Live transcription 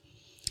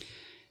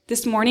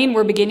This morning,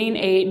 we're beginning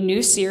a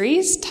new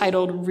series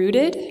titled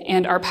Rooted,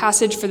 and our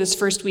passage for this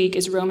first week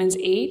is Romans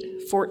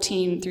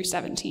 8:14 through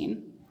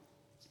 17.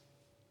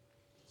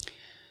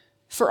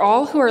 For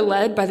all who are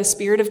led by the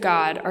Spirit of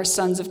God are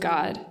sons of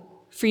God.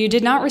 For you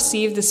did not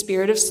receive the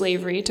spirit of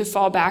slavery to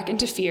fall back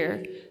into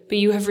fear, but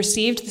you have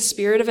received the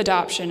spirit of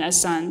adoption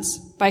as sons,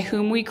 by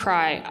whom we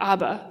cry,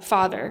 Abba,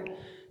 Father.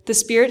 The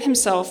Spirit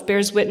himself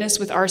bears witness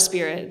with our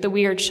spirit that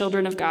we are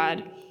children of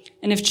God.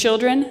 And if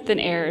children, then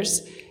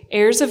heirs,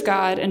 heirs of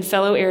God and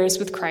fellow heirs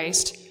with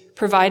Christ,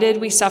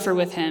 provided we suffer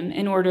with him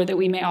in order that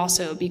we may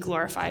also be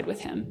glorified with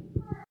him.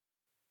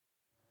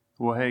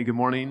 Well, hey, good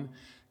morning.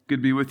 Good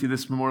to be with you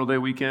this Memorial Day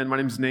weekend. My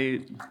name is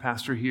Nate,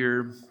 pastor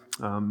here.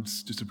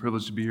 It's just a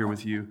privilege to be here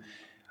with you.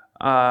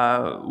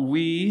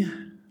 We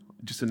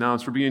just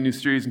announced we're beginning a new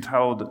series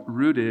entitled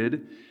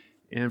Rooted,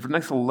 and for the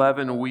next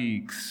 11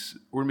 weeks,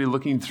 we're going to be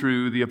looking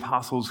through the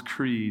Apostles'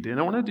 Creed.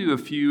 And I want to do a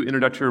few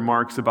introductory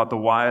remarks about the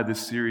why of this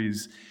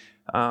series.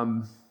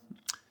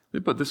 Let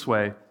me put it this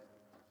way.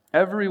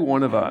 Every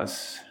one of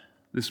us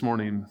this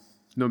morning,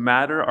 no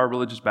matter our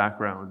religious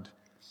background,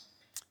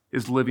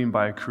 is living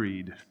by a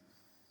creed.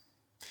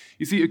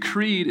 You see, a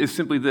creed is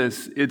simply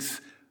this.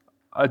 It's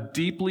a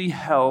deeply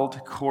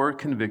held core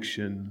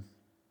conviction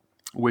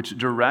which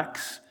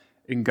directs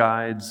and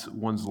guides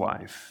one's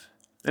life.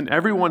 And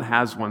everyone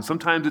has one.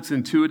 Sometimes it's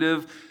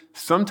intuitive,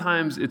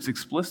 sometimes it's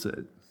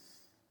explicit.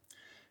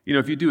 You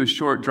know, if you do a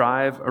short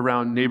drive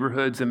around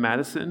neighborhoods in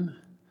Madison,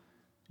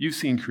 you've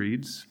seen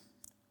creeds.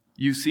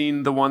 You've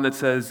seen the one that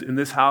says, in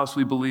this house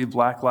we believe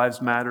Black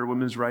lives matter,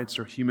 women's rights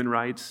are human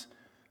rights.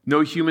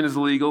 No human is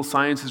illegal,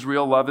 science is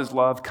real, love is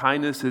love,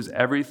 kindness is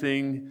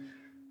everything.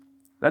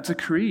 That's a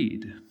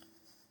creed.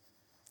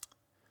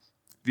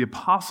 The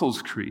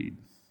Apostles' Creed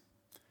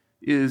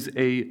is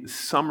a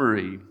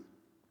summary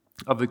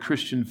of the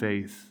Christian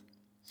faith.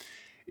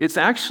 It's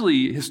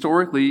actually,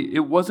 historically,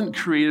 it wasn't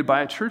created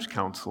by a church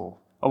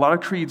council. A lot of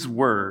creeds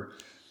were,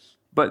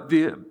 but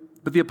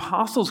the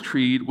Apostles'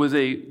 Creed was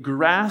a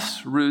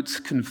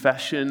grassroots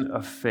confession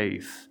of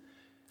faith.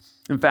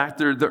 In fact,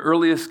 the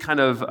earliest kind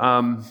of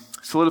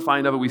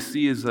solidifying of it we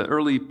see is the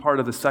early part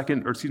of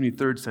the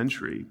third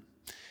century.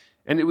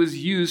 And it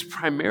was used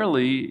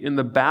primarily in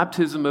the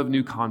baptism of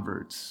new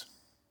converts.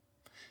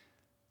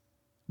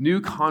 New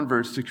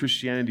converts to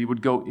Christianity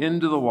would go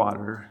into the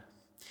water,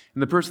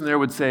 and the person there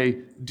would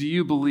say, "Do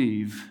you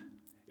believe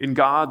in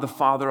God the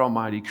Father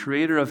Almighty,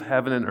 creator of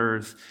heaven and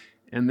earth?"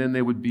 And then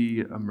they would be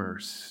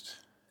immersed.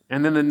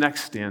 And then the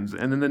next stanza,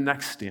 and then the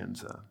next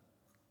stanza.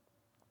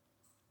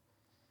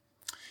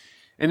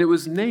 And it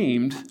was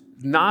named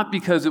not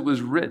because it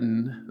was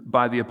written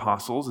by the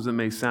apostles, as it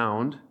may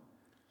sound,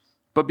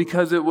 but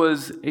because it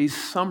was a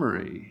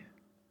summary,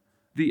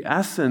 the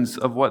essence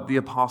of what the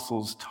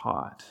apostles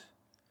taught.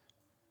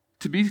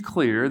 To be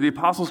clear, the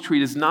Apostles'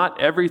 Creed is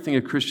not everything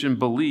a Christian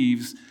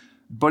believes,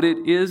 but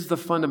it is the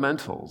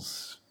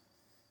fundamentals.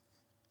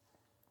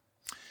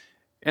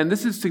 And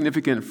this is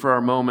significant for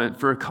our moment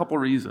for a couple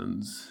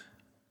reasons.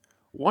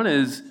 One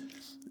is,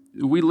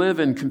 we live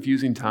in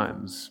confusing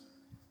times.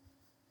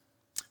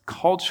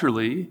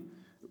 Culturally,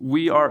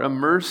 we are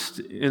immersed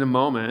in a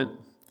moment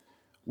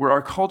where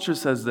our culture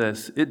says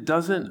this: it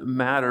doesn't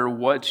matter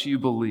what you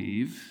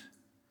believe,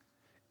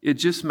 it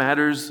just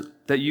matters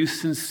that you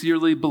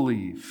sincerely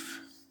believe.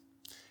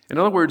 In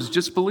other words,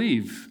 just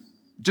believe.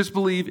 Just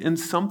believe in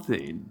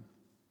something.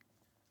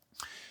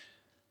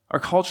 Our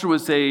culture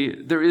would say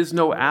there is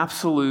no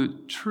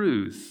absolute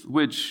truth,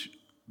 which,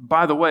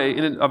 by the way,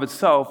 in and of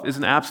itself is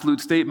an absolute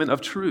statement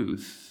of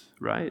truth,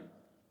 right?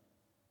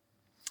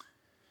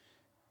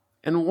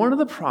 And one of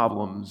the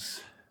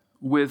problems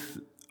with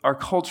our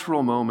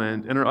cultural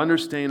moment and our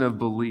understanding of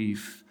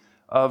belief,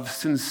 of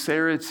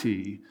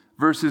sincerity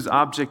versus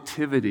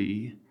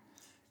objectivity,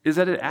 is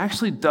that it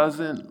actually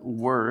doesn't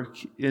work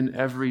in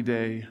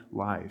everyday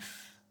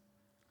life.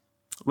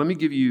 Let me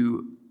give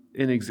you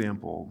an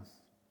example.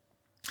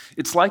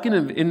 It's like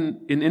an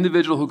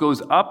individual who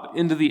goes up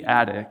into the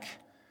attic,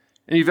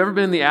 and if you've ever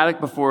been in the attic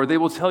before, they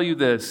will tell you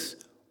this: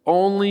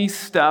 only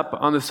step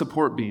on the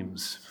support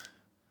beams.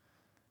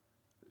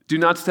 Do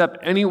not step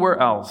anywhere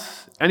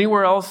else.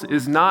 Anywhere else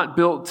is not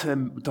built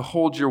to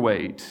hold your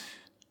weight.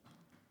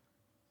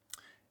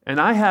 And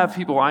I have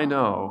people I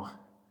know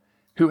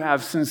who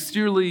have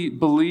sincerely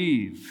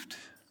believed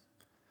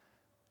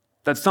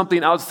that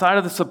something outside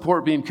of the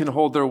support beam can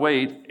hold their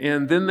weight,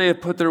 and then they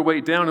have put their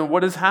weight down, and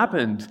what has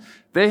happened?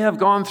 They have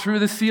gone through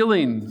the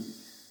ceiling.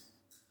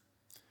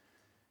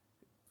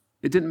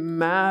 It didn't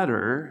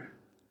matter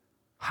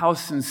how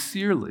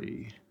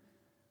sincerely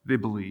they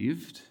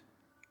believed.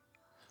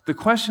 The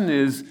question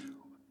is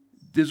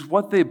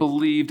what they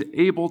believed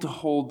able to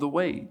hold the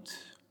weight?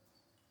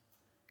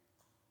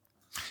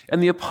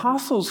 And the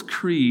Apostles'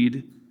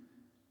 Creed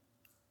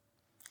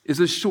is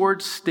a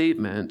short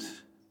statement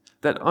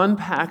that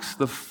unpacks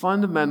the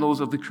fundamentals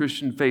of the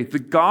Christian faith, the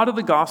God of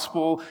the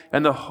gospel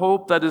and the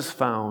hope that is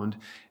found.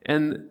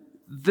 And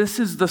this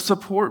is the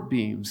support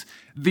beams.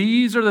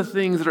 These are the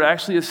things that are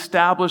actually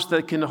established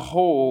that can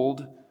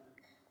hold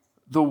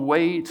the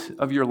weight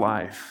of your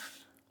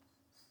life.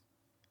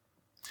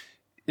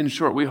 In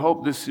short, we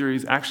hope this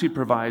series actually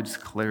provides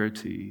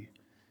clarity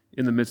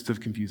in the midst of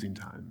confusing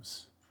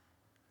times.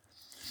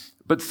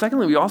 But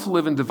secondly, we also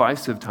live in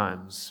divisive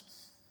times,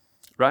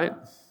 right?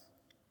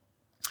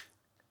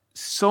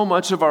 So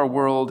much of our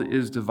world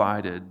is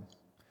divided.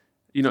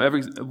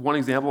 One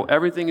example,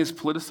 everything is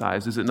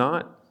politicized, is it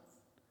not?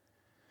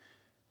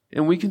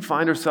 And we can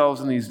find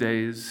ourselves in these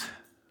days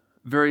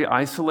very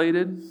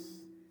isolated,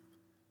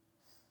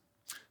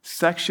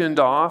 sectioned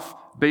off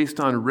based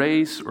on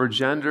race or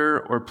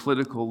gender or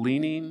political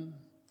leaning.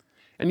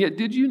 And yet,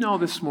 did you know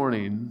this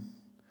morning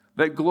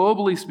that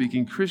globally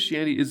speaking,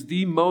 Christianity is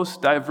the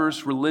most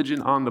diverse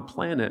religion on the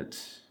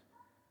planet?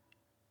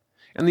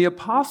 And the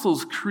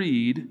Apostles'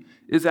 Creed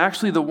is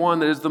actually the one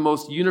that is the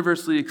most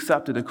universally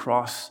accepted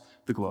across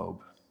the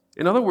globe.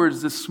 In other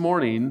words, this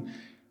morning,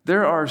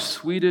 there are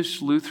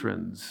Swedish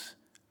Lutherans,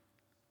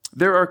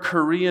 there are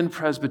Korean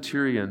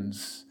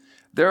Presbyterians,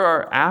 there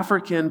are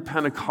African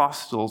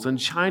Pentecostals and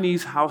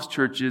Chinese house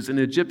churches and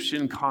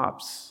Egyptian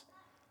Copts,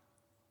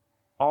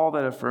 all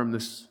that affirm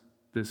this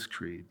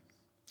creed,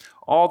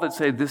 all that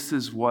say this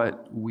is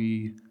what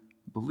we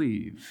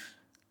believe.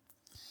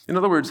 In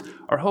other words,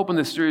 our hope in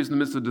this series in the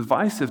midst of a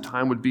divisive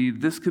time would be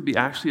this could be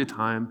actually a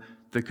time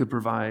that could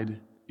provide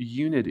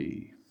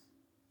unity,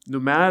 no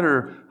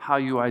matter how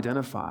you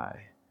identify.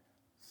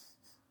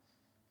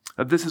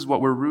 This is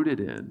what we're rooted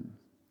in.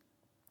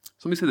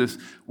 So let me say this.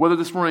 Whether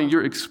this morning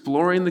you're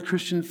exploring the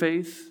Christian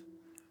faith,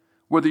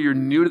 whether you're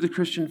new to the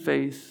Christian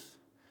faith,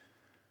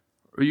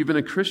 or you've been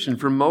a Christian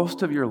for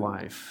most of your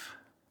life,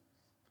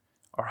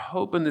 our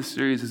hope in this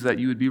series is that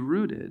you would be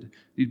rooted,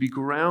 you'd be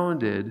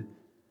grounded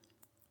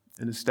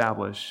and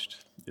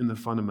established in the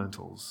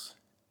fundamentals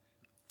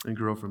and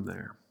grow from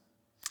there.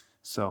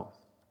 So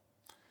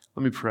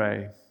let me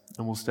pray,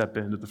 and we'll step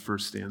into the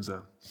first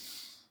stanza.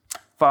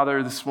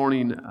 Father, this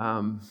morning,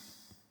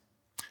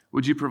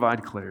 would you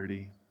provide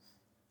clarity?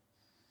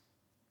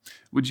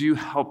 Would you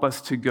help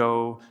us to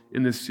go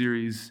in this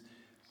series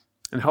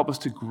and help us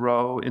to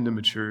grow into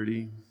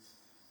maturity?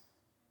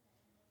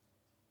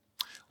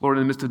 Lord,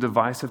 in the midst of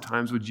divisive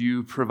times, would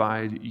you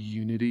provide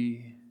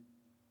unity?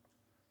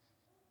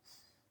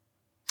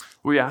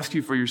 We ask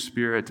you for your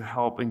Spirit to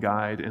help and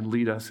guide and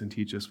lead us and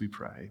teach us, we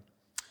pray.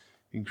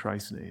 In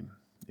Christ's name,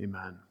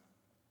 amen.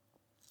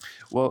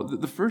 Well,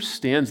 the first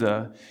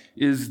stanza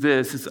is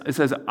this. It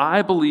says,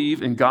 I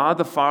believe in God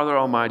the Father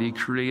Almighty,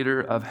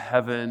 creator of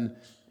heaven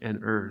and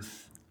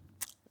earth.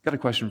 I've got a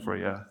question for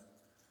you.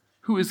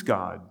 Who is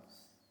God?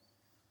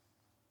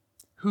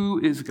 Who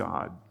is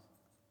God?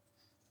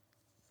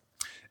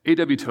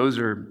 A.W.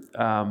 Tozer,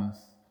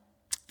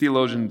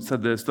 theologian,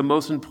 said this: the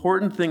most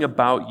important thing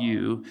about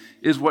you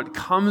is what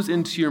comes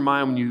into your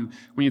mind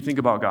when you think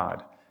about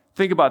God.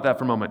 Think about that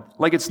for a moment.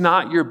 Like it's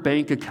not your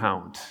bank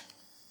account.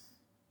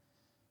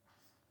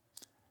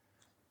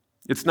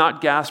 It's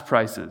not gas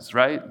prices,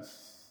 right?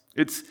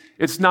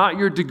 It's not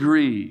your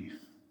degree.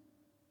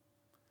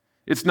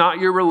 It's not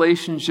your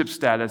relationship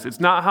status. It's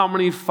not how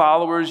many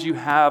followers you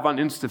have on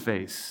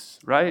InstaFace,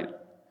 right?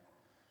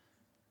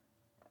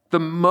 The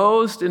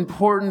most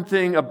important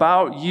thing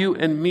about you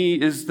and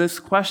me is this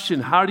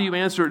question. How do you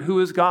answer it? Who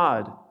is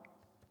God?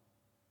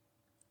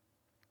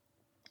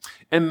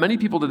 And many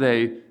people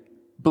today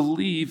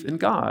believe in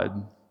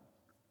God.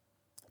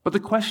 But the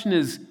question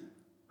is,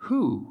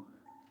 who?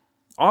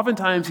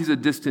 Oftentimes, he's a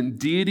distant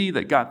deity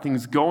that got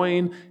things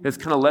going, has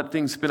kind of let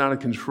things spin out of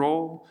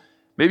control.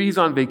 Maybe he's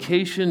on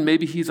vacation.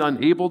 Maybe he's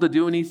unable to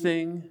do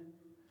anything.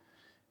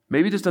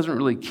 Maybe he just doesn't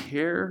really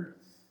care.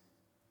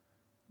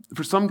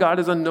 For some, God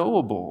is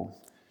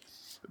unknowable.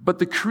 But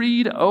the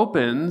creed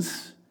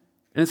opens,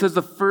 and it says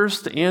the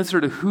first answer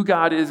to who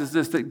God is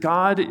this, that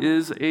God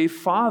is a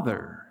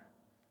father.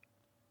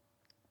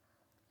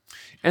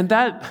 And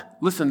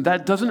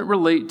that doesn't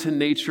relate to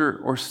nature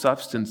or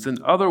substance. In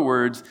other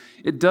words,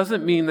 it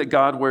doesn't mean that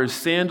God wears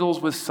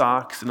sandals with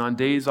socks and on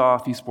days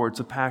off he sports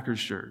a Packers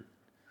shirt.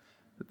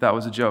 That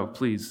was a joke,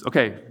 please.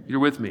 Okay, you're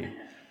with me.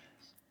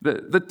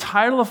 The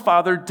title of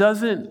father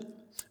doesn't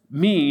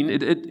mean,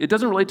 it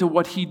doesn't relate to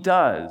what he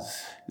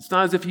does. It's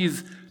not as if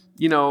he's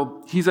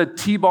a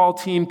T-ball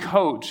team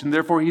coach and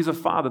therefore he's a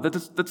father.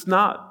 That's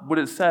not what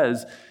it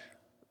says.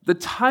 The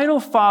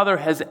title father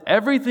has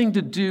everything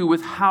to do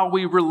with how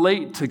we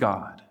relate to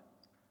God.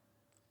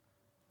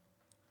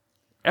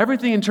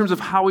 Everything in terms of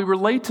how we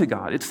relate to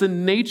God. It's the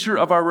nature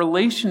of our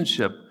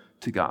relationship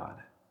to God.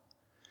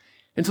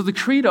 And so the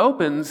creed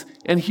opens,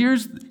 and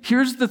here's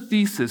the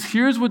thesis.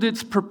 Here's what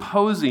it's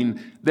proposing,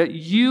 that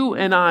you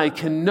and I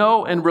can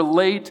know and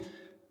relate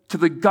to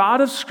the God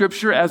of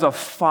Scripture as a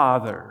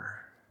father.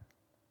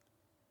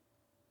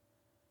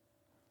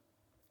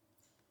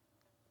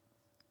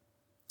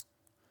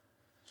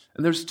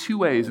 And there's two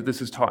ways that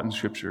this is taught in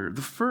Scripture.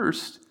 The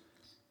first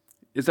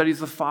is that he's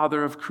the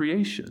father of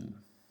creation.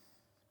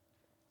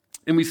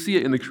 And we see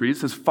it in the creed. It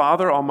says,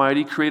 Father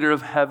Almighty, creator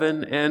of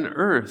heaven and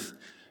earth.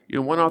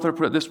 One author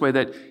put it this way,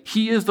 that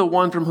he is the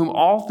one from whom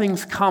all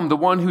things come, the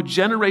one who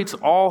generates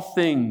all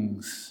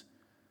things.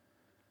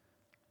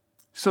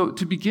 So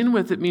to begin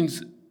with,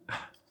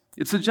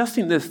 it's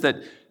suggesting this, that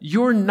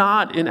you're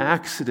not an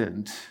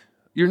accident.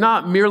 You're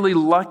not merely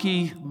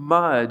lucky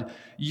mud.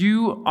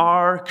 You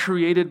are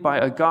created by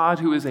a God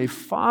who is a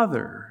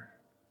father.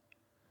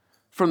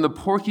 From the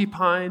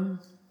porcupine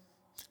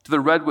to the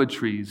redwood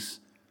trees,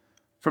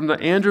 from the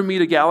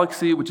Andromeda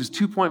galaxy, which is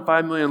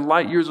 2.5 million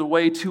light years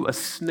away, to a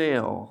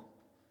snail,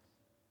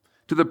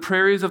 to the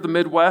prairies of the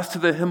Midwest, to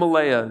the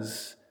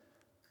Himalayas,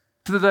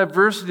 to the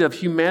diversity of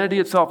humanity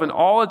itself and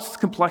all its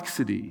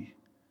complexity.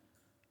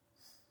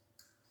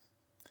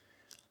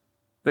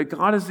 That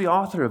God is the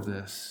author of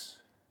this.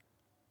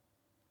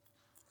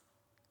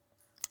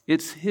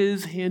 It's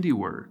his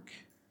handiwork.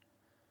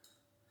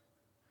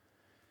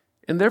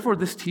 And therefore,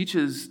 this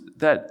teaches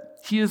that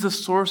he is the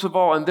source of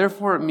all, and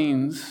therefore it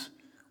means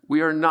we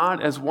are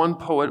not, as one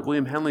poet,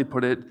 William Henley,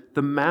 put it,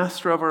 the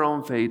master of our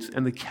own fates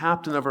and the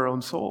captain of our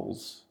own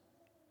souls.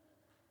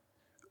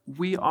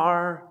 We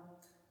are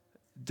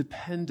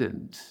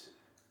dependent.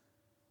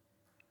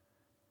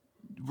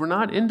 We're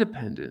not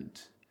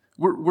independent.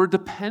 We're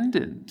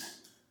dependent.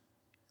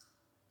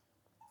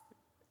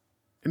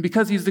 And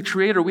because he's the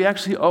creator, we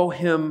actually owe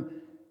him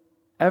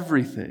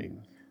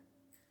everything.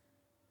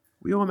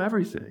 We owe him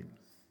everything.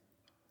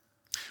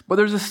 But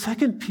there's a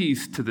second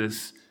piece to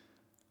this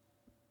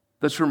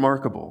that's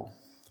remarkable.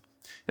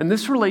 And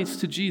this relates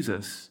to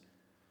Jesus,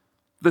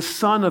 the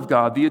Son of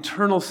God, the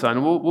eternal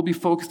Son. We'll be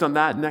focused on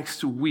that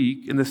next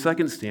week in the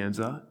second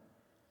stanza.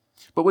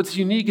 But what's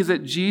unique is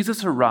that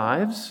Jesus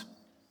arrives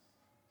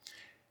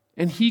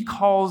and he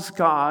calls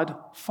God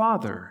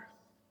Father.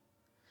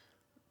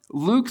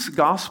 Luke's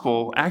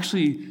gospel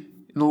actually,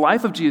 in the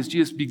life of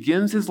Jesus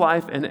begins his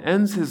life and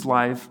ends his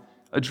life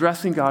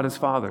addressing God as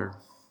Father.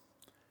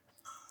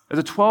 As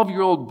a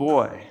 12-year-old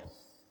boy,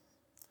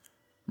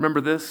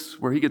 remember this,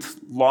 where he gets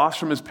lost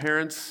from his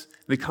parents,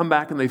 they come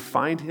back and they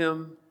find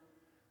him.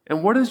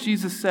 And what does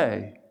Jesus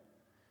say?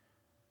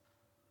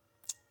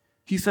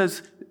 He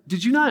says,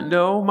 "Did you not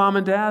know, Mom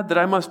and Dad, that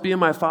I must be in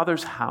my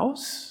Father's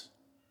house?"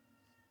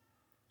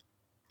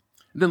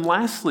 And then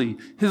lastly,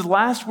 his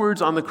last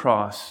words on the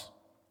cross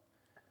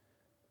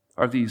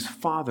are these: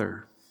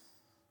 "Father,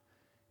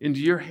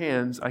 into your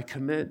hands I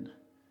commit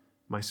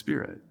my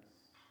spirit."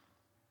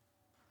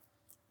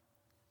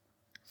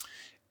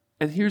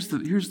 And here's the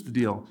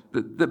deal.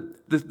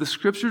 The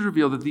scriptures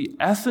reveal that the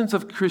essence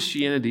of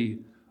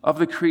Christianity, of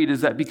the creed,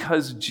 is that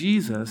because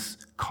Jesus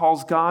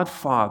calls God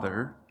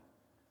Father,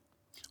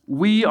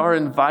 we are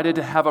invited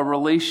to have a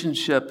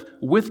relationship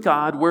with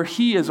God where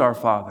he is our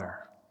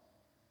Father.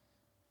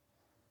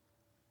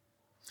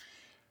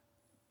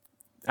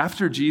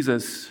 After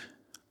Jesus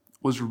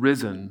was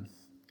risen,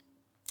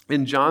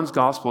 in John's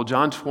gospel,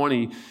 John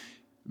 20,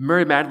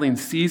 Mary Magdalene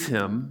sees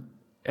him,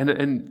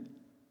 and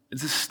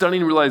it's a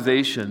stunning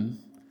realization.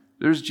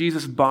 There's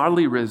Jesus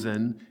bodily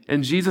risen,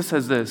 and Jesus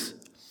says this: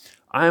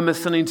 "I am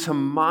ascending to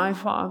my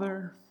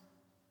Father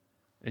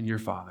and your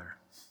Father,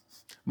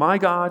 my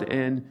God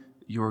and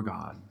your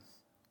God."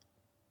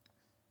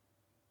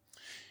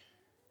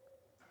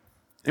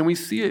 And we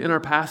see it in our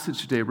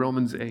passage today,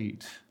 Romans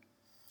 8.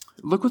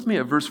 Look with me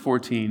at verse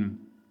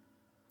 14.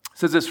 It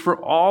says this: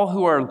 "For all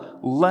who are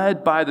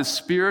led by the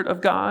Spirit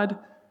of God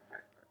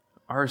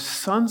are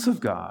sons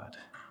of God."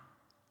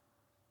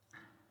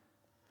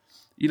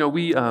 You know,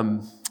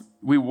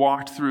 we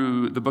walked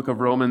through the book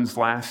of Romans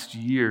last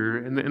year,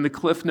 and the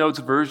Cliff Notes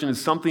version is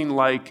something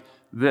like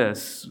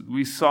this.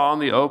 We saw in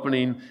the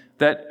opening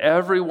that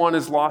everyone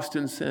is lost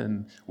in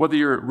sin, whether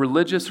you're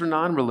religious or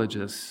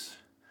non-religious,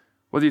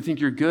 whether you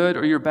think you're good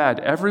or you're bad.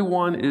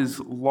 Everyone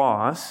is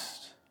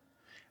lost.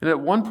 And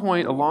at one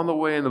point along the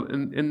way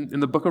in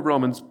the book of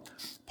Romans,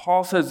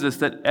 Paul says this,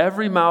 that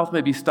every mouth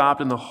may be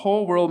stopped and the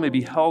whole world may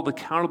be held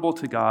accountable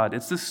to God.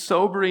 It's this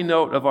sobering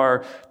note of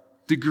our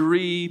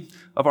degree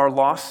of our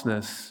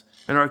lostness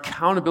and our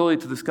accountability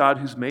to this God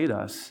who's made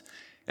us.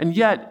 And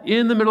yet,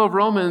 in the middle of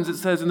Romans, it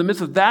says, in the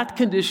midst of that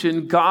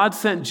condition, God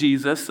sent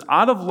Jesus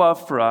out of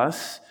love for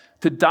us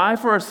to die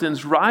for our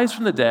sins, rise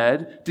from the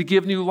dead, to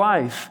give new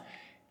life.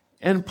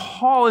 And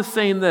Paul is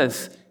saying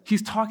this.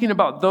 He's talking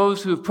about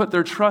those who have put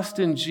their trust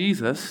in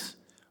Jesus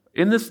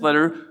in this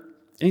letter.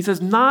 And he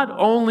says, not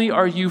only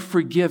are you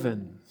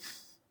forgiven,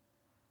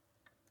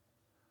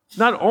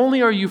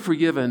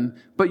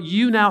 but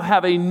you now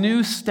have a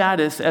new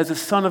status as a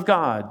son of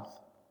God.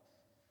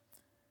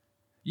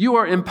 You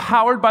are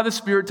empowered by the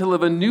Spirit to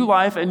live a new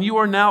life, and you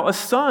are now a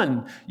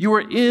son. You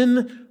are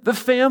in the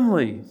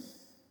family.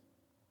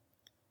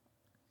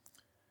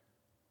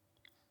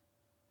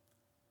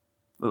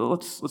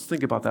 Let's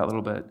think about that a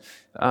little bit.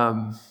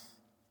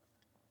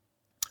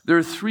 There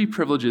are three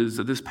privileges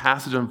that this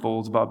passage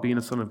unfolds about being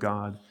a son of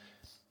God.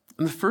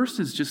 And the first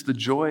is just the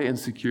joy and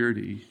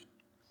security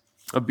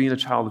of being a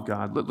child of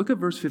God. Look at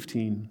verse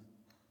 15.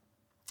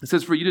 It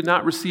says, "For you did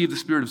not receive the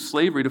spirit of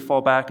slavery to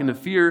fall back into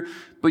fear,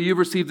 but you have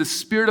received the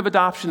spirit of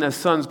adoption as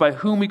sons, by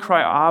whom we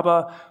cry,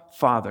 Abba,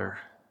 Father."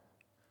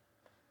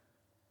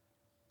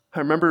 I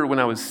remember when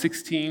I was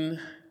 16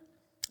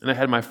 and I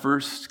had my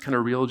first kind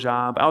of real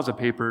job. I was a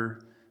paper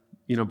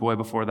boy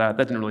before that.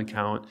 That didn't really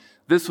count.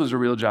 This was a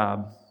real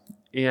job.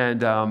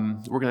 And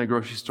working at a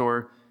grocery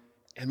store.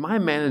 And my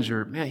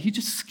manager, man, he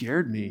just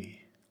scared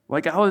me.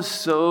 Like, I was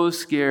so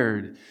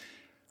scared.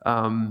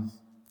 And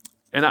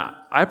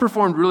I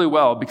performed really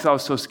well because I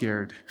was so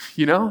scared,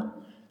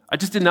 I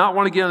just did not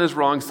want to get on his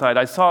wrong side.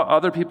 I saw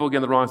other people get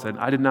on the wrong side.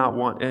 I did not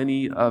want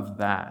any of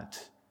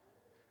that.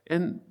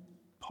 And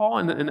Paul,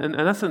 in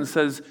essence,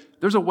 says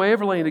there's a way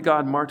of relating to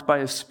God marked by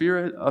a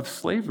spirit of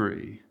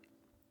slavery.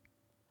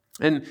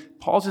 And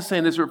Paul's just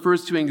saying this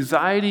refers to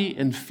anxiety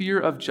and fear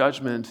of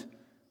judgment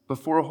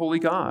before a holy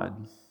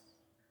God.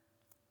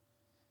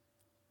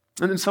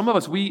 And then some of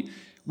us, we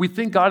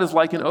think God is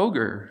like an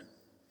ogre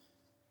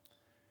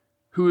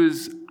who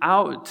is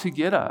out to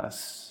get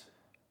us.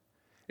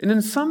 And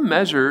in some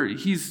measure,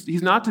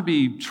 he's not to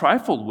be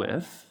trifled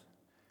with.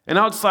 And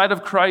outside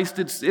of Christ,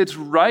 it's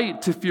right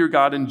to fear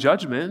God in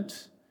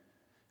judgment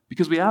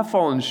because we have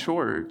fallen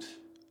short.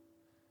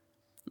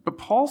 But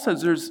Paul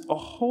says there's a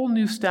whole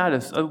new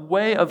status, a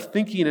way of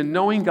thinking and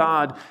knowing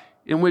God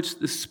in which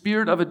the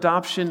spirit of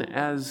adoption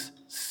as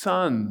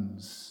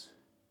sons.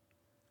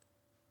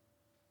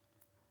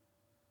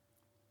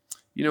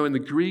 In the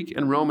Greek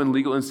and Roman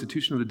legal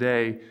institution of the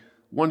day,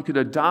 one could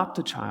adopt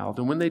a child,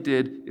 and when they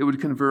did, it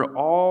would confer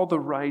all the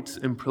rights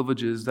and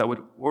privileges that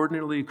would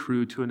ordinarily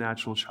accrue to a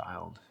natural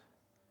child.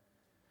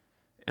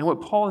 And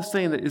what Paul is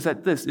saying is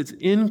that it's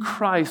in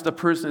Christ a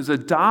person is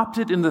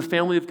adopted in the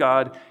family of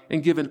God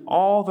and given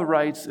all the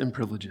rights and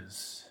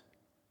privileges.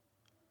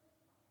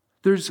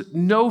 There's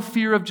no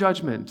fear of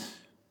judgment.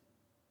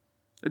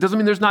 It doesn't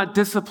mean there's not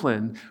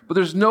discipline, but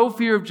there's no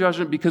fear of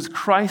judgment because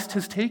Christ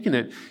has taken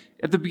it.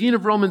 At the beginning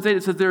of Romans 8,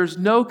 it says there is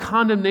no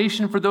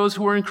condemnation for those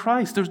who are in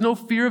Christ. There's no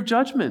fear of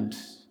judgment.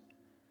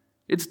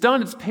 It's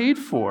done. It's paid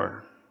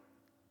for.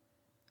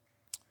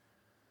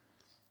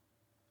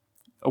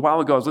 A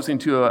while ago, I was listening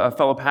to a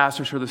fellow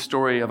pastor share the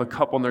story of a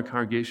couple in their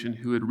congregation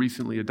who had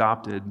recently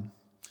adopted.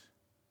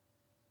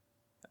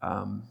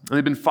 And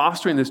they'd been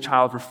fostering this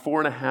child for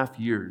 4.5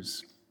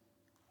 years.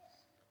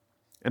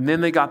 And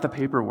then they got the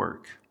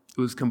paperwork. It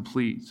was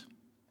complete.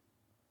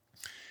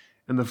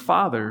 And the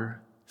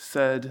father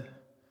said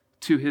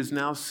to his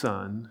now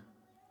son,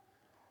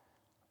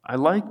 "I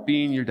like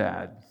being your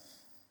dad."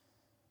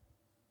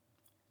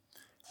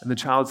 And the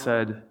child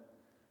said,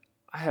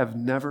 "I have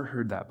never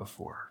heard that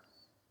before."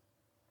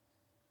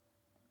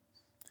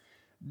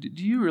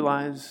 Do you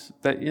realize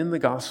that in the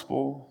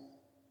gospel,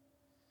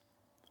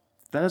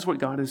 that is what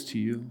God is to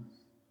you?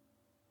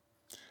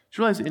 Do you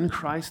realize in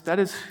Christ, that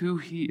is who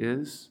he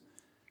is?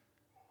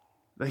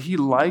 That he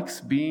likes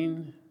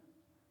being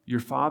your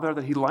father,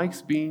 that he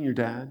likes being your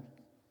dad?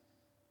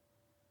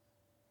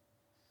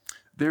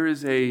 There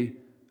is a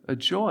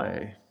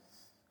joy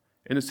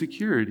and a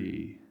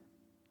security.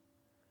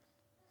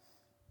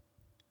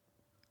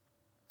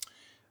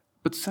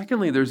 But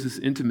secondly, there's this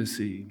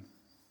intimacy.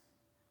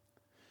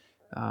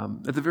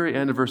 At the very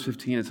end of verse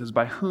 15, it says,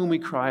 "By whom we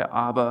cry,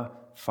 Abba,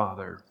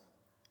 Father."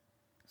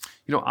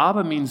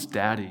 Abba means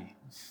daddy.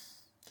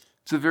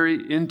 It's a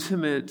very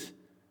intimate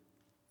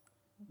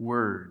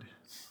word.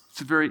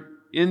 It's a very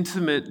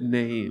intimate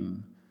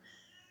name.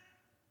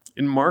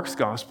 In Mark's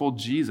gospel,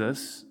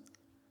 Jesus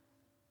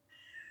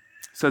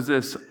says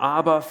this,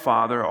 "Abba,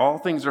 Father, all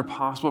things are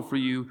possible for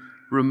you.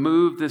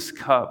 Remove this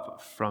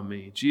cup from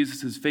me."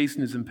 Jesus is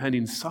facing his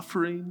impending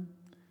suffering.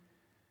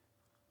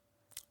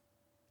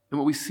 And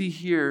what we see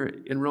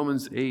here in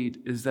Romans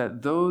 8 is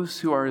that those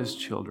who are his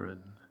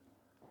children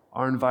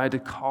are invited to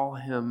call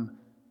him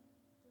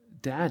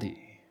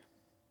Daddy.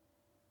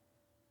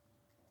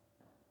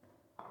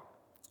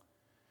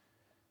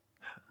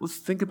 Let's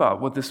think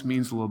about what this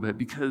means a little bit,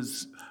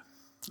 because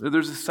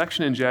there's a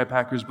section in J.I.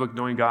 Packer's book,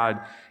 Knowing God,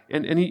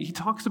 and he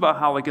talks about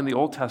how, like in the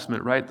Old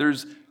Testament, right,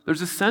 there's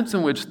a sense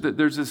in which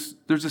there's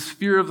this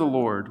fear of the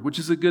Lord, which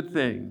is a good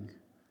thing.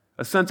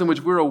 A sense in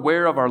which we're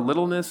aware of our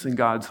littleness and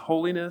God's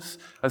holiness.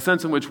 A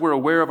sense in which we're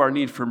aware of our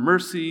need for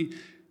mercy.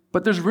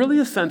 But there's really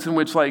a sense in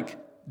which,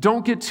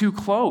 don't get too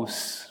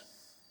close.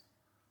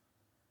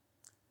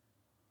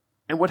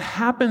 And what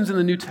happens in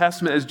the New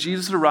Testament as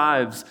Jesus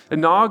arrives,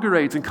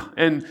 inaugurates,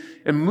 and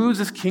moves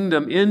his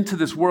kingdom into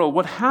this world,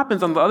 what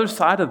happens on the other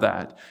side of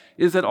that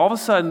is that all of a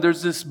sudden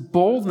there's this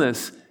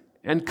boldness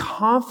and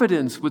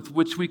confidence with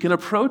which we can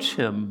approach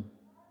him,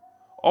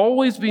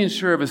 always being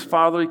sure of his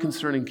fatherly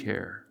concern and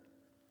care.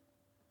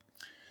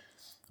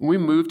 When we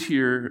moved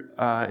here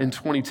in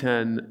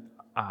 2010,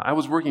 I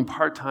was working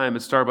part-time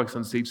at Starbucks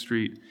on State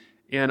Street,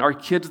 and our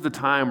kids at the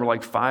time were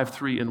like 5,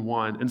 3, and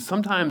 1. And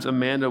sometimes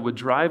Amanda would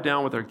drive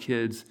down with our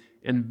kids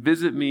and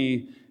visit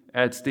me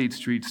at State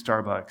Street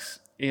Starbucks.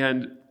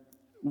 And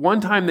one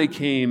time they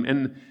came,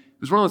 and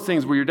it was one of those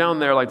things where you're down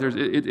there,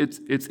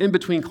 it's in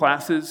between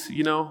classes,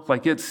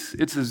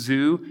 it's a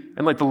zoo,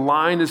 and the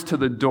line is to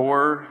the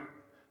door.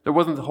 There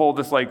wasn't the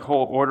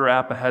whole order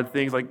app ahead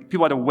things.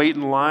 People had to wait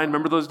in line.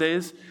 Remember those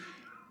days?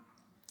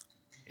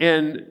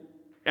 And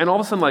all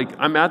of a sudden,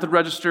 I'm at the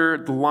register,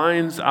 the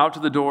line's out to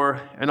the door,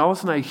 and all of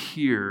a sudden I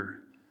hear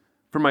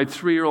from my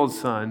 3-year-old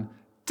son,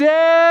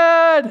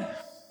 "Dad!"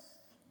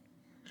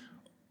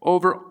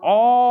 over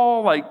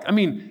all,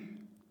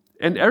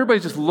 and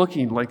everybody's just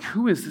looking like,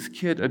 who is this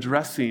kid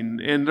addressing?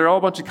 And they're all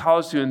a bunch of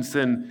college students,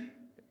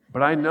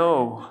 but I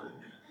know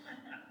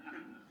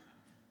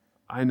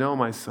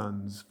my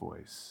son's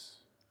voice,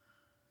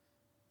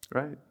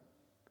 right?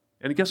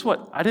 And guess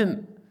what? At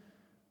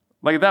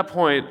that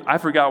point, I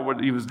forgot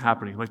what even was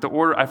happening. Like the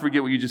order, I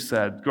forget what you just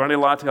said. Grande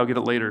latte, I'll get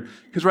it later.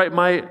 Because, right,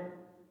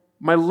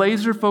 my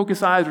laser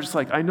focused eyes were just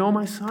like, I know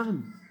my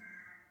son.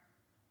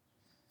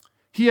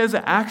 He has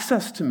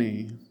access to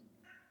me.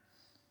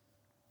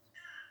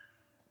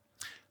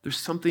 There's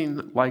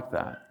something like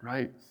that,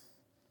 right?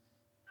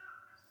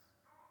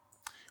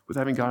 With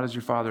having God as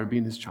your father and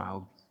being his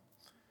child.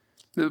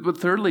 But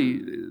thirdly,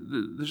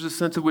 there's a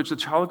sense in which the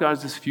child of God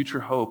is this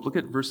future hope. Look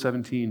at verse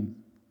 17.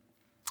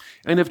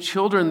 And if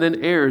children,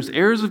 then heirs,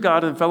 heirs of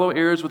God and fellow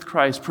heirs with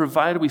Christ,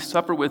 provided we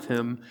suffer with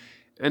him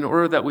in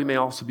order that we may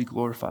also be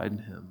glorified in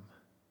him.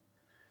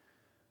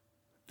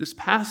 This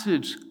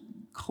passage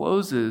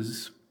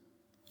closes,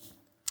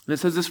 and it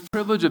says this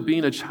privilege of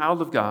being a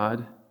child of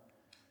God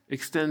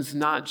extends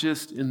not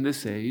just in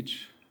this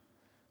age,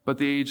 but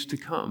the age to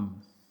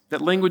come.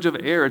 That language of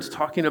heir, it's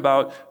talking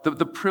about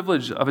the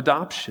privilege of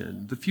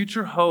adoption, the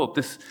future hope,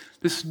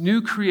 this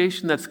new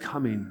creation that's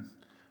coming.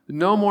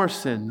 No more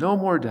sin, no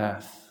more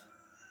death.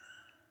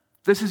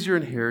 This is your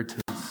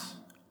inheritance.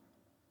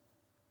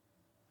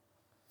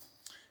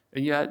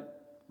 And yet,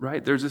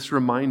 right, there's this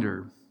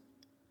reminder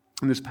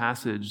in this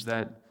passage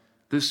that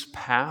this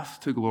path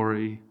to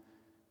glory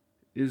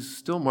is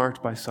still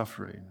marked by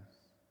suffering.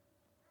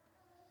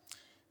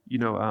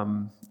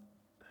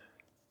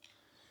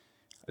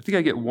 I think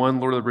I get one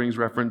Lord of the Rings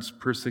reference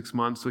per 6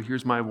 months, so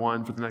here's my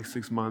one for the next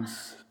 6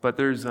 months. But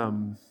there's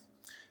when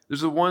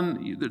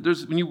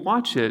you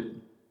watch it,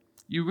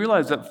 you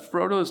realize that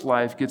Frodo's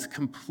life gets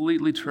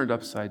completely turned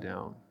upside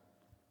down.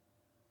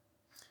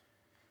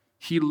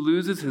 He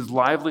loses his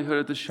livelihood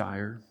at the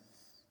Shire.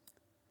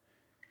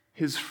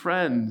 His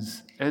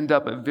friends end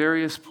up at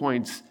various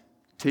points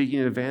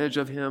taking advantage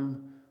of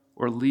him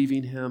or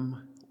leaving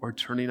him or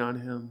turning on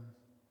him.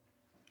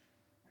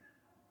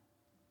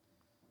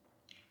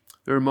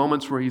 There are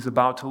moments where he's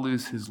about to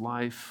lose his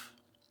life.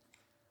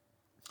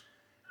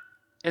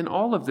 And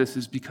all of this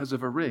is because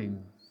of a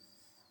ring.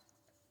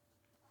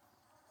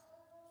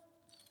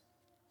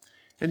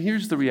 And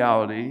here's the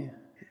reality.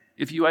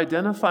 If you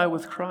identify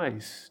with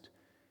Christ,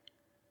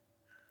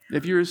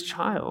 if you're his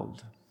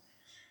child,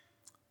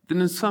 then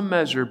in some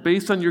measure,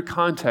 based on your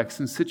context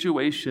and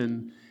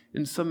situation,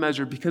 in some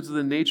measure, because of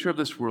the nature of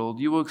this world,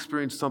 you will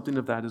experience something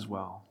of that as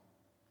well.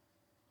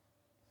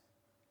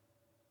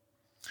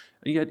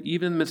 And yet,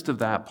 even in the midst of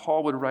that,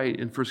 Paul would write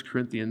in 1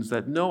 Corinthians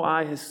that no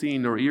eye has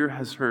seen nor ear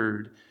has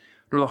heard,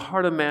 nor the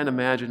heart of man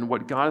imagined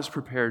what God has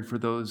prepared for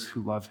those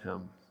who love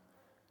him.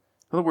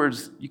 In other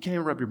words, you can't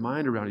even wrap your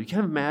mind around it. You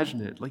can't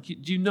imagine it.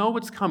 Do you know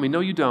what's coming? No,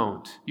 you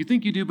don't. You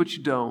think you do, but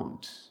you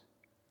don't.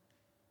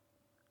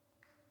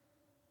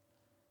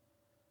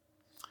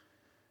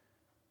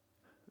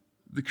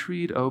 The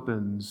creed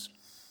opens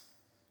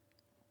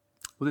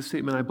with a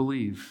statement, I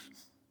believe,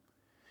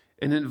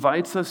 and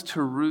invites us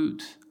to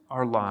root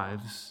our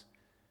lives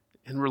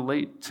and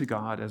relate to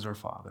God as our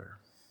Father.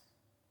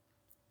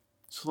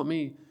 So let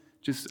me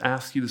just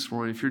ask you this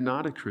morning, if you're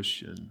not a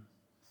Christian,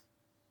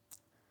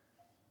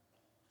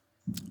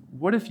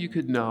 what if you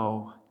could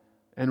know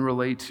and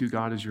relate to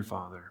God as your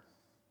Father?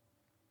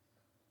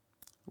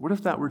 What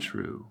if that were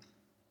true?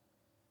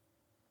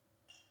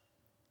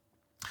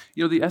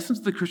 The essence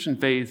of the Christian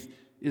faith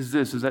is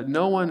that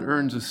no one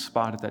earns a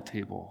spot at that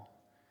table.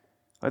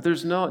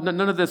 There's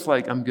none of this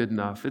I'm good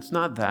enough. It's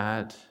not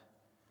that.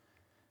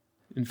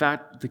 In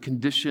fact, the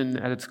condition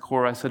at its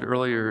core, I said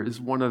earlier, is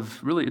one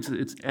of really,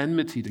 it's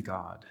enmity to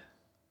God.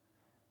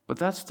 But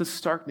that's the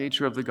stark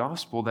nature of the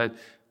gospel, that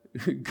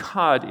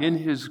God, in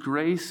his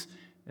grace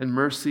and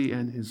mercy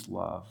and his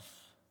love,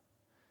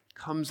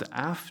 comes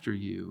after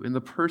you in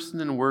the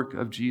person and work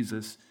of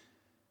Jesus,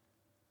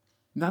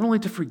 not only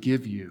to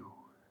forgive you,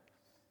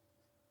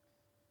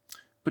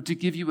 but to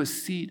give you a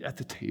seat at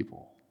the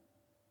table,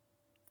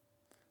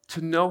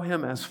 to know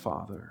him as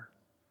Father.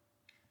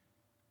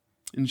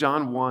 In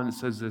John 1, it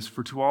says this,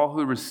 "For to all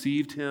who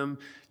received him,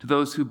 to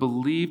those who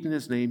believed in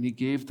his name, he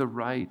gave the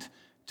right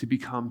to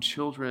become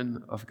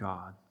children of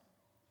God."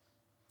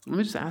 Let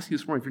me just ask you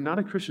this morning, if you're not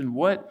a Christian,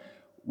 what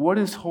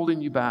is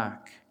holding you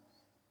back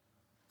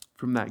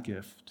from that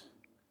gift,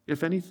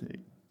 if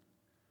anything?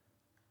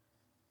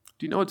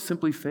 Do you know it's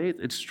simply faith?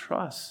 It's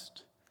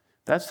trust.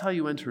 That's how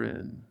you enter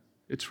in.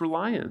 It's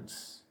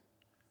reliance.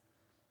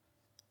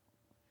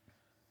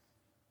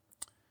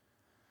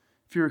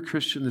 If you're a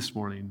Christian this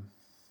morning,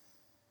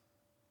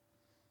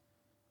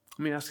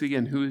 let me ask you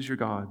again, who is your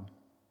God?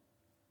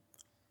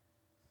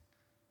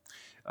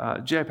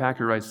 J.I.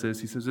 Packer writes this.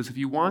 He says this, "If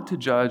you want to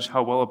judge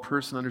how well a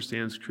person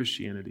understands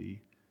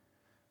Christianity,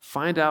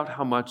 find out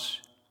how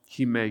much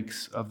he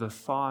makes of the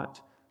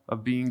thought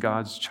of being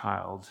God's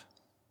child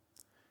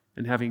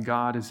and having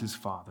God as his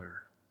Father."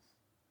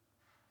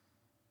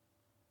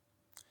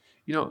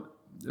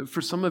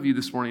 For some of you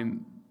this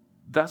morning,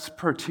 that's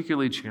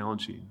particularly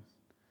challenging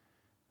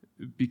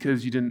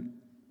because you didn't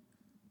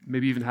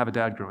maybe even have a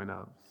dad growing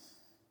up.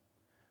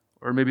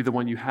 Or maybe the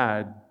one you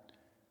had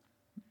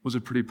was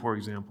a pretty poor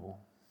example.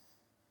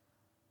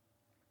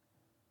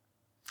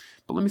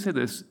 But let me say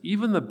this,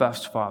 even the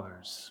best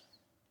fathers,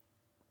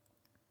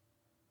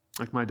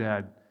 like my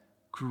dad,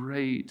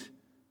 great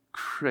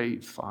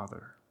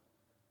father,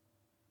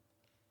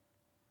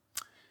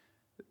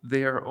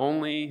 they are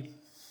only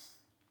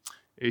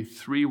a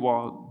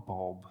 3-watt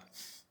bulb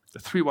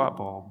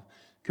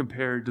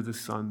compared to the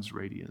sun's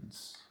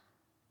radiance.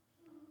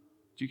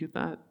 Do you get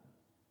that?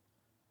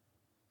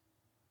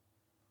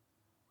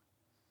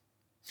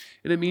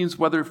 And it means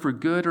whether for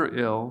good or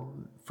ill,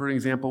 for an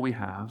example we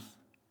have,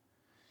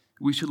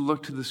 we should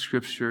look to the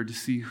Scripture to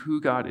see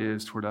who God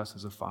is toward us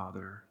as a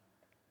father.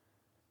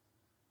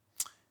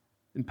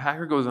 And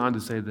Packer goes on to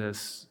say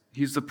this,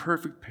 he's the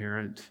perfect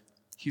parent.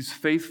 He's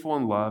faithful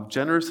in love,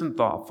 generous and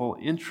thoughtful,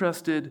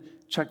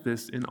 interested, check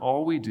this, in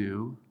all we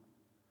do,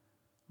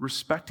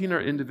 respecting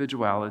our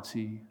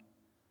individuality,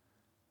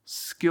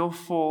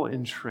 skillful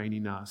in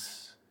training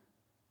us,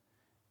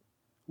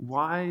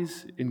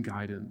 wise in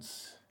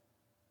guidance,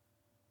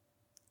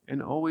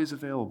 and always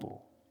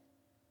available.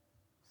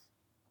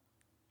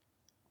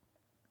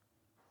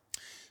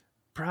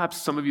 Perhaps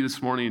some of you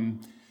this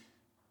morning,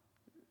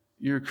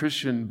 you're a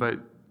Christian, but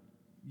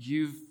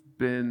you've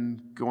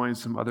been going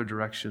some other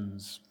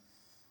directions.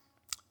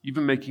 You've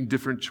been making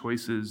different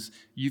choices.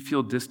 You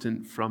feel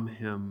distant from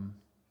him.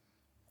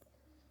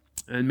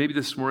 And maybe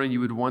this morning you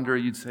would wonder,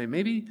 you'd say,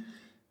 maybe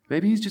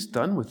he's just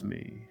done with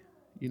me,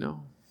 you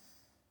know?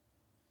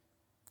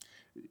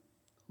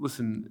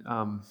 Listen,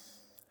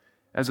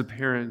 as a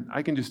parent,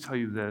 I can just tell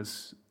you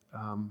this.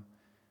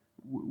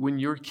 When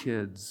your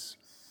kids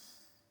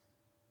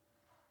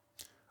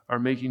are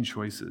making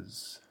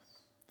choices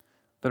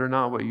that are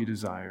not what you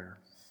desire,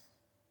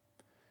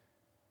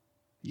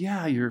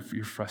 yeah, you're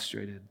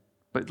frustrated.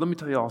 But let me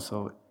tell you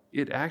also,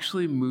 it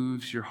actually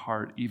moves your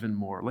heart even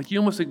more. Like you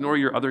almost ignore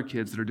your other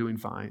kids that are doing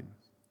fine.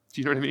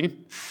 Do you know what I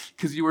mean?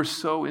 Because you are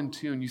so in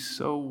tune. You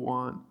so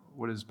want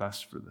what is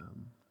best for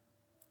them.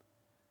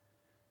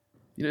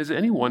 You know, is it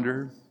any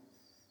wonder,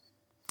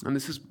 and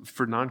this is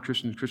for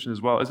non-Christians, Christian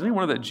as well, is it any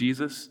wonder that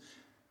Jesus,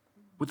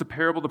 with the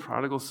parable of the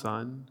prodigal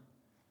son,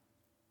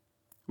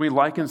 when he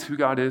likens who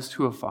God is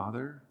to a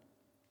father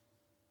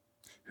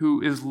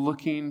who is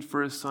looking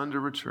for his son to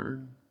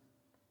return,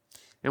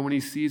 and when he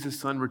sees his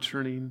son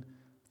returning,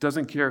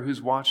 doesn't care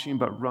who's watching,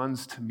 but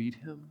runs to meet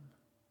him?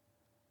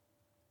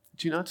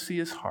 Do you not see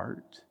his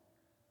heart?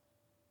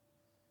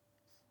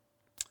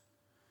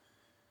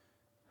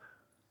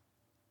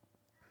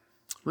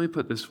 Let me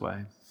put it this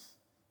way.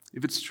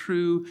 If it's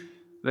true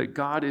that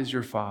God is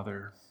your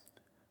father,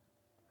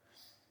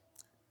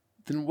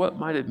 then what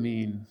might it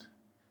mean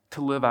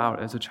to live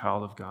out as a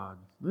child of God?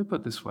 Let me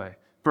put it this way.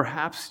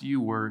 Perhaps you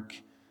work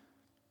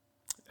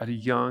at a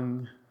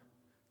young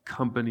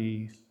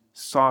company,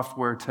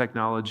 software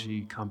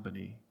technology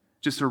company,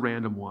 just a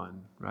random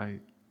one,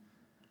 right?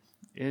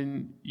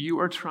 And you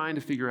are trying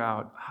to figure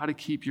out how to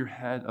keep your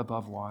head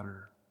above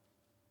water.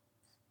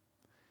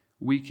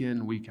 Week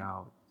in, week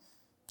out.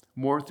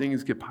 More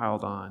things get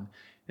piled on,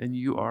 and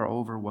you are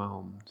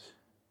overwhelmed.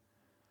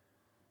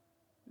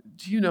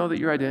 Do you know that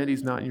your identity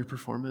is not in your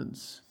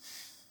performance?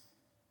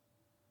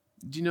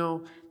 Do you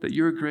know that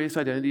your greatest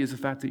identity is the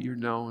fact that you're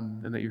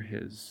known and that you're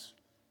his,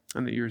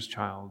 and that you're his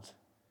child?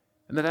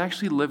 And that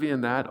actually living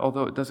in that,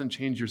 although it doesn't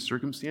change your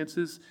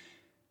circumstances,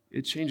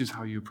 it changes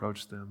how you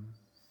approach them.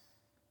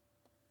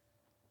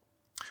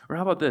 Or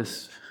how about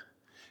this?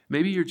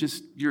 Maybe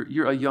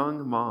you're a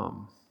young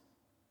mom.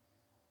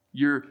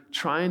 You're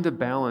trying to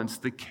balance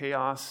the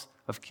chaos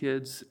of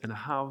kids in a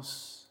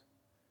house,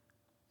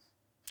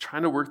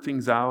 trying to work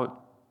things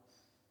out.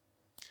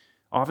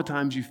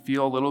 Oftentimes you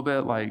feel a little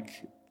bit like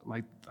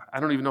I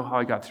don't even know how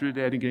I got through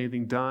today. I didn't get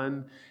anything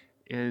done.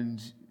 And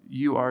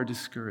you are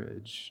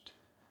discouraged.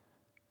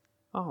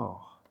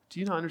 Oh, do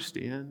you not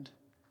understand?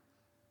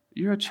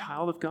 You're a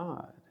child of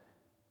God.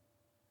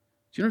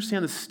 Do you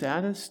understand the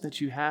status that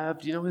you have?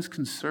 Do you know his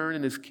concern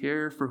and his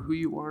care for who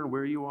you are and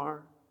where you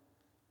are?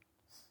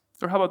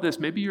 Or how about this?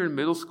 Maybe you're in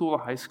middle school or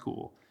high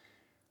school,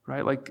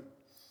 right? Like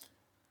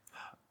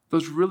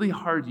those really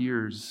hard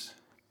years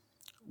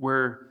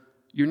where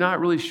you're not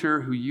really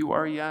sure who you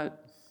are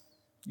yet.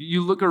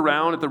 You look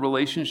around at the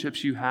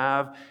relationships you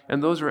have,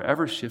 and those are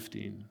ever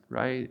shifting,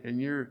 right?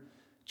 And you're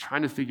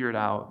trying to figure it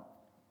out.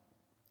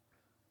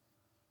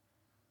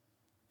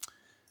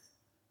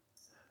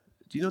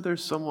 Do you know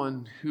there's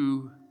someone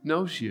who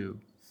knows you,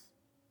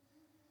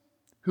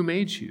 who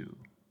made you,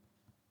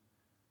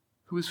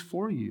 who is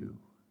for you,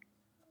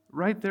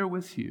 right there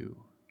with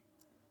you?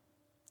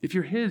 If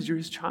you're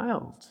his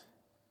child.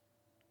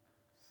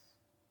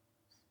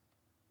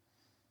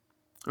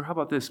 Or how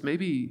about this?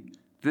 Maybe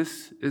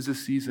this is a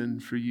season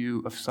for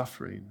you of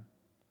suffering.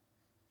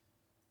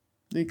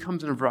 And it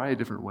comes in a variety of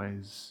different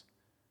ways.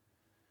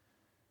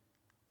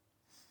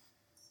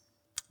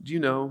 Do you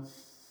know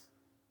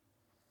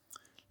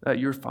that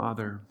your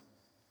Father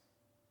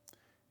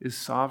is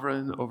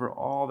sovereign over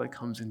all that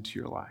comes into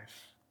your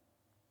life.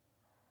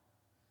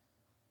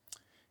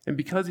 And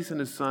because he sent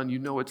his son, you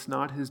know it's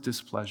not his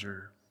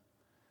displeasure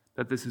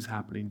that this is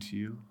happening to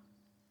you.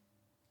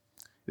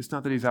 It's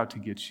not that he's out to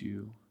get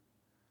you,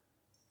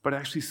 but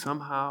actually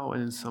somehow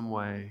and in some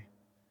way,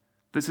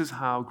 this is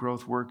how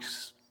growth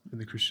works in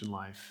the Christian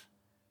life.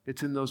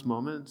 It's in those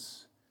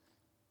moments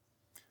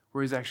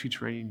where he's actually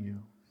training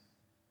you.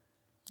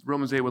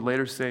 Romans 8 would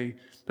later say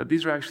that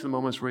these are actually the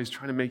moments where he's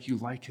trying to make you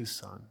like his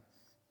son.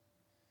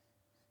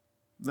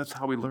 That's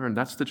how we learn.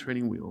 That's the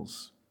training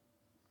wheels.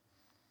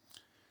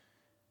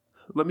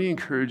 Let me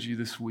encourage you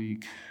this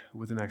week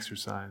with an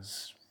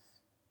exercise.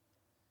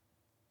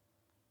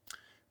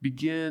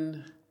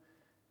 Begin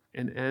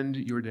and end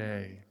your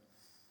day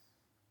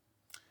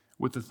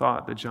with the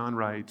thought that John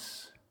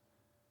writes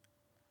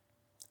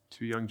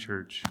to a young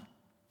church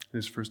in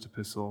his first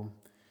epistle.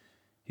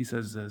 He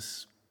says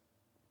this: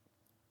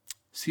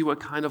 "See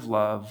what kind of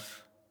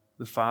love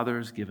the Father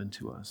has given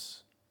to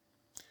us,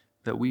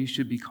 that we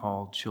should be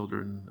called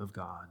children of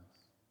God.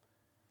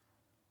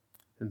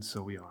 And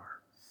so we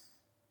are."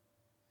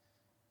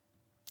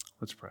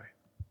 Let's pray.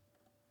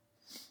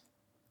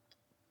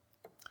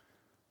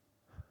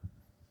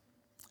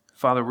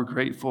 Father, we're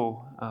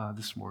grateful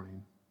this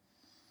morning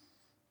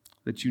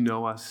that you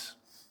know us,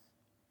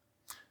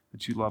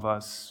 that you love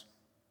us.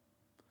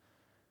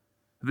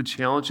 The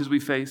challenges we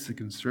face, the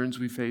concerns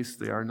we face,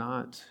 you're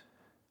not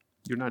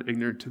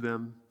ignorant to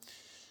them.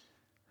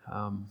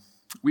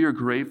 We are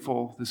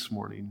grateful this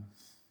morning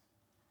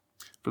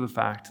for the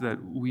fact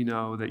that we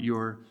know that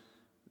you're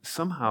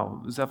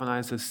somehow,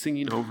 Zephaniah says,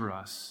 singing over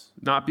us,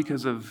 not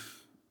because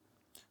of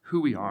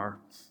who we are,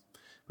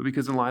 but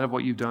because in light of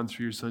what you've done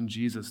through your son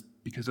Jesus,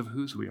 because of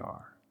whose we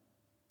are.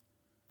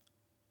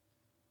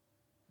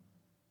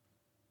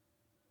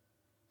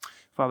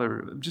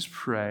 Father, just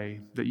pray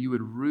that you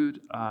would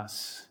root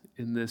us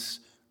in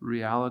this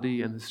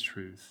reality and this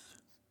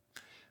truth,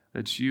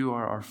 that you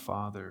are our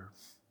Father.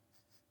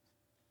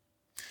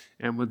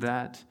 And would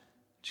that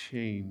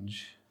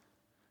change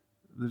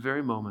the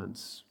very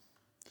moments,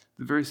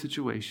 the very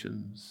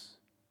situations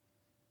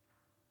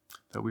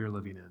that we are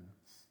living in.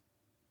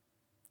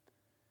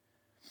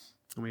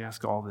 And we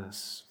ask all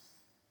this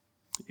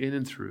in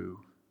and through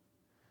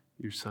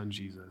your Son,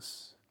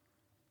 Jesus.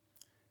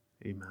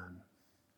 Amen.